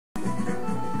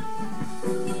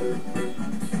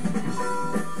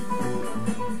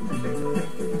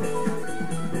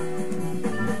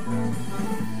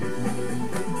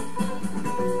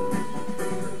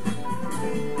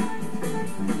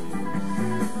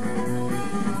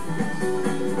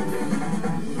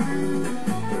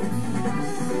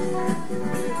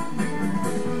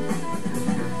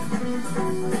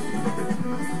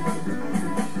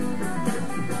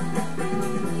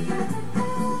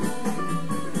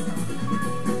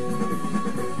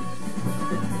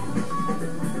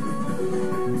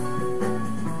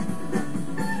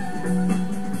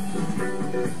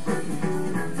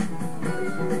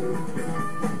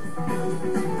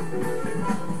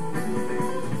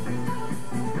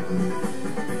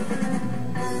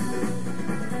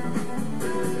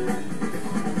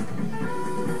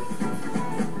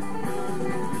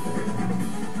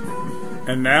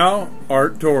And now,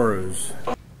 Art Torres.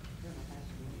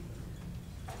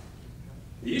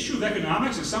 The issue of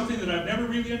economics is something that I've never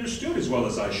really understood as well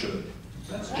as I should.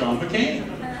 That's John McCain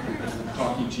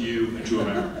talking to you and to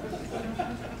America.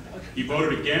 He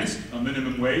voted against a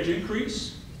minimum wage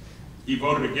increase. He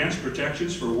voted against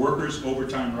protections for workers'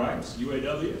 overtime rights,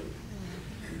 UAW.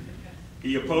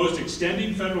 He opposed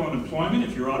extending federal unemployment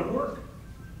if you're out of work.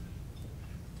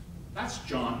 That's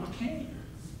John McCain.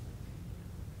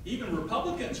 Even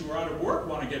Republicans who are out of work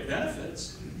want to get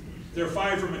benefits. They're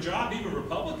fired from a job. Even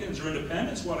Republicans or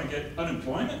independents want to get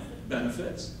unemployment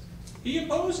benefits. He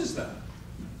opposes that.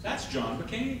 That's John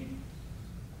McCain.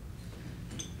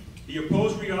 He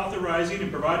opposed reauthorizing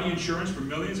and providing insurance for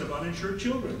millions of uninsured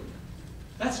children.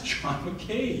 That's John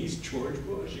McCain. He's George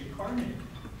Bush incarnate.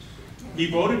 He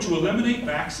voted to eliminate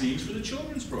vaccines for the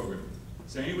children's program,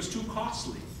 saying it was too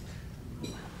costly.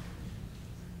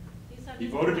 He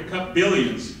voted to cut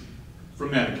billions from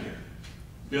Medicare.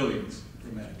 Billions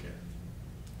from Medicare.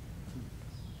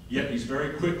 Yet he's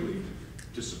very quickly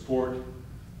to support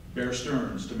Bear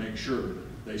Stearns to make sure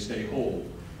they stay whole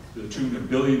to the tune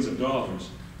of billions of dollars.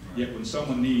 Yet when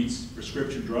someone needs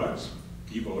prescription drugs,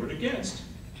 he voted against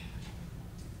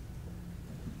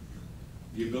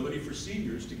the ability for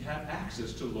seniors to have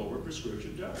access to lower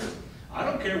prescription drugs. I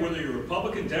don't care whether you're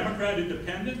Republican, Democrat,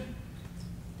 Independent,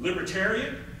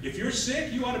 Libertarian. If you're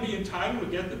sick, you ought to be entitled to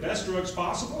get the best drugs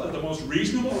possible at the most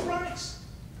reasonable price.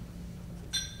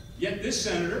 Yet this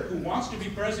senator, who wants to be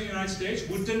president of the United States,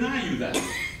 would deny you that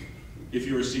if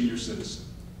you're a senior citizen.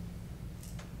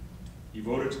 He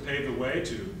voted to pave the way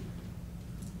to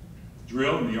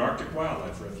drill in the Arctic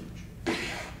Wildlife Refuge.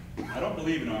 I don't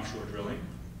believe in offshore drilling.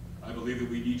 I believe that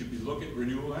we need to look at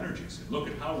renewable energies and look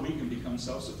at how we can become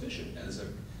self-sufficient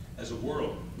as a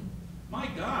world. My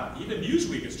God, even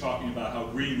Newsweek is talking about how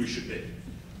green we should be.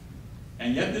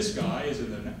 And yet this guy is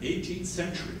in the 18th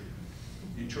century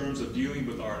in terms of dealing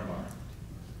with our environment.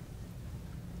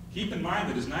 Keep in mind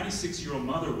that his 96-year-old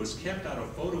mother was kept out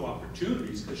of photo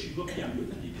opportunities because she looked younger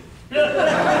than he did.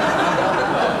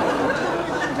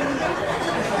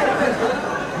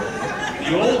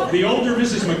 The older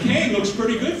Mrs. McCain looks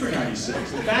pretty good for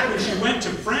 96. In fact, when she went to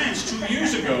France 2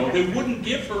 years ago, they wouldn't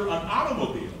give her an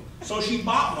automobile. So she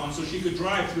bought one so she could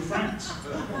drive through France.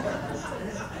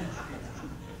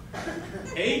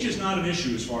 Age is not an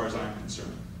issue as far as I'm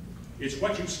concerned. It's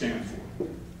what you stand for.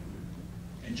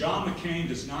 And John McCain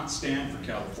does not stand for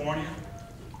California.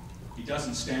 He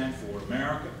doesn't stand for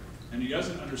America. And he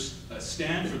doesn't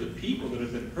stand for the people that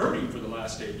have been hurting for the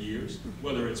last 8 years,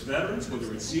 whether it's veterans,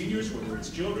 whether it's seniors, whether it's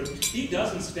children. He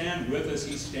doesn't stand with us.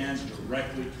 He stands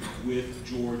directly with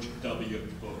George W.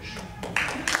 Bush.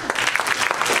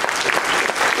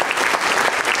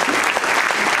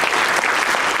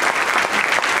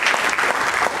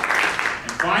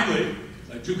 And finally,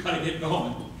 I do got to get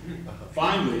going.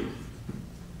 Finally,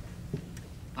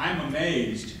 I'm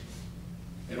amazed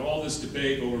at all this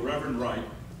debate over Reverend Wright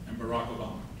and Barack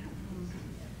Obama.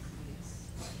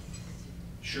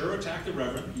 Sure, attack the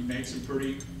Reverend. He made some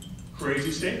pretty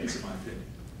crazy statements, in my opinion.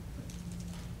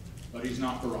 But he's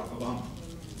not Barack Obama.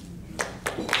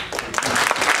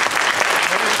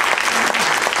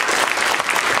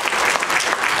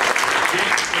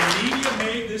 The media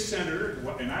made this senator,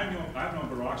 and I've known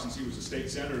Barack since he was a state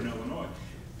senator in Illinois.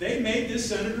 They made this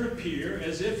senator appear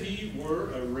as if he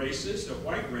were a racist, a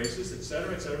white racist, et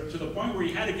cetera, to the point where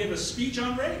he had to give a speech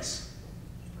on race.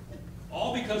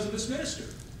 All because of this minister.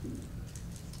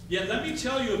 Yet let me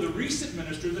tell you of the recent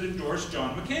minister that endorsed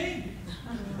John McCain.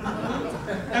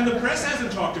 And the press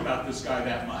hasn't talked about this guy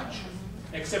that much,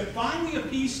 except finding a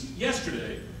piece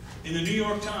yesterday in the New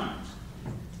York Times.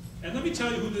 And let me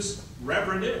tell you who this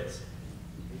reverend is.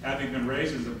 Having been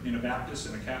raised in a Baptist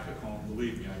and a Catholic home,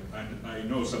 believe me, I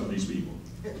know some of these people.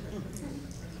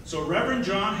 So Reverend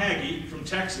John Hagee from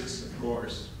Texas, of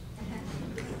course.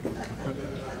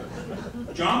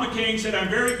 John McCain said, "I'm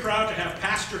very proud to have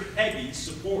Pastor Hagee's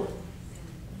support."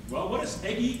 Well, what does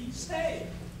Hagee say?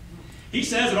 He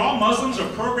says that all Muslims are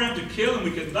programmed to kill and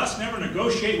we can thus never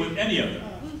negotiate with any of them.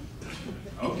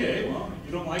 Okay, well,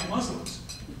 you don't like Muslims.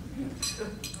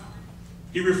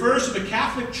 He refers to the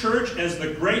Catholic Church as the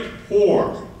great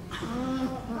whore.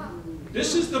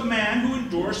 This is the man who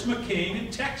endorsed McCain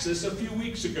in Texas a few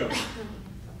weeks ago.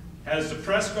 Has the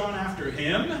press gone after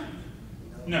him?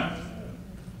 No.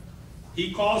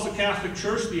 He calls the Catholic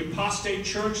Church the apostate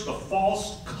church, the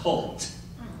false cult.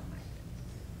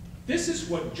 This is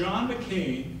what John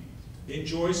McCain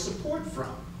enjoys support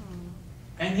from.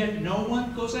 And yet no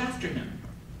one goes after him.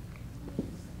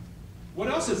 What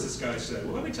else has this guy said?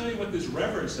 Well, let me tell you what this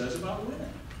reverend says about women.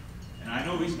 And I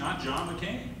know he's not John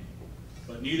McCain.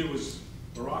 but neither was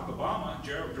Barack Obama and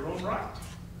Jerome Wright.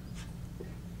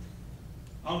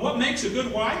 On what makes a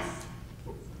good wife?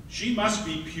 She must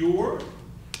be pure,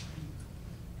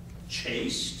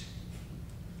 chaste,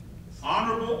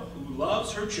 honorable, who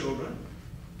loves her children,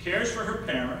 cares for her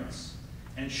parents,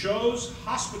 and shows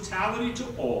hospitality to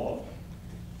all.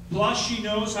 Plus, she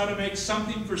knows how to make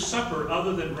something for supper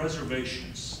other than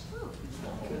reservations.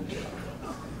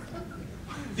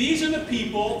 These are the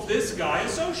people this guy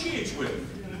associates with.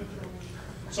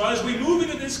 So as we move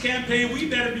into this campaign, we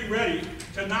better be ready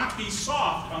to not be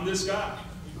soft on this guy.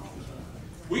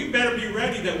 We better be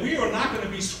ready that we are not going to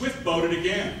be swift-boated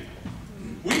again.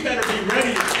 We better be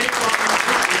ready to take on this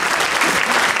issue.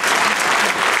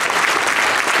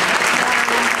 And that's why I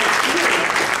want to make sure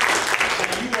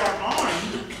that you are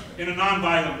armed in a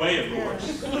nonviolent way, of course,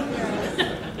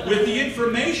 with the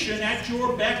information at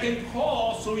your beck and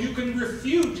call so you can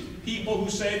refute people who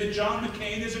say that John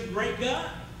McCain is a great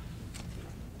guy.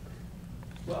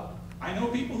 Well, I know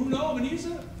people who know him, and he's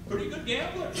a pretty good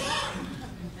gambler.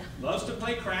 Loves to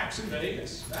play craps in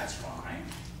Vegas. That's fine.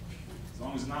 As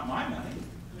long as it's not my money,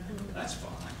 that's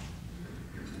fine.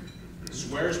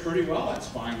 Swears pretty well, that's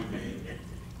fine with me.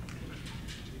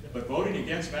 But voting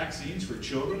against vaccines for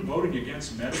children, voting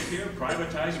against Medicare,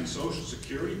 privatizing Social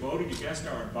Security, voting against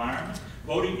our environment,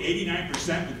 voting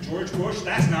 89% with George Bush,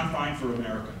 that's not fine for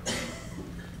America.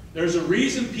 There's a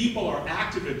reason people are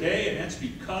active today, and that's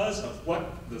because of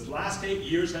what the last 8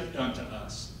 years have done to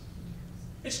us.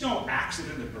 It's no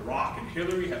accident that Barack and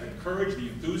Hillary have encouraged the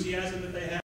enthusiasm that they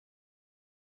have.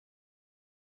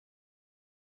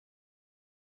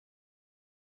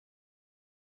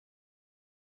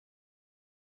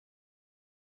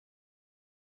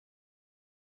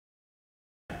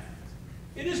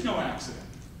 It is no accident.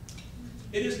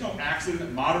 It is no accident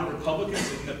that modern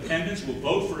Republicans and independents will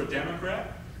vote for a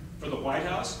Democrat for the White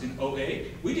House in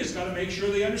 2008. We just got to make sure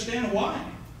they understand why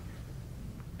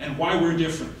and why we're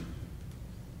different.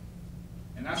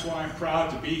 And that's why I'm proud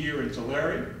to be here in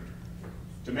Tulare,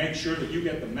 to make sure that you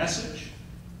get the message.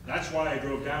 That's why I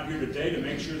drove down here today, to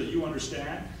make sure that you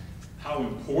understand how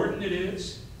important it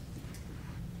is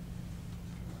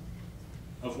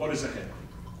of what is ahead.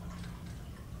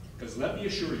 Because let me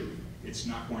assure you, it's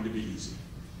not going to be easy.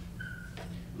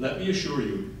 Let me assure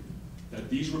you that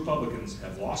these Republicans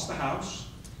have lost the House,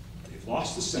 they've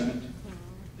lost the Senate,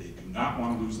 they do not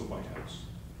want to lose the White House.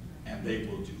 And they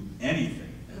will do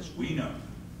anything, as we know,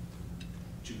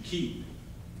 to keep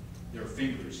their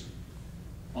fingers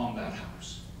on that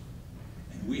House.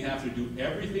 And we have to do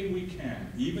everything we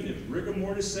can, even if rigor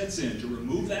mortis sets in, to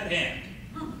remove that hand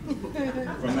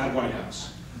from that White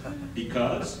House.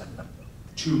 Because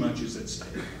too much is at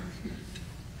stake.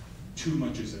 Too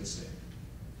much is at stake.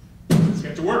 Let's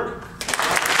get to work.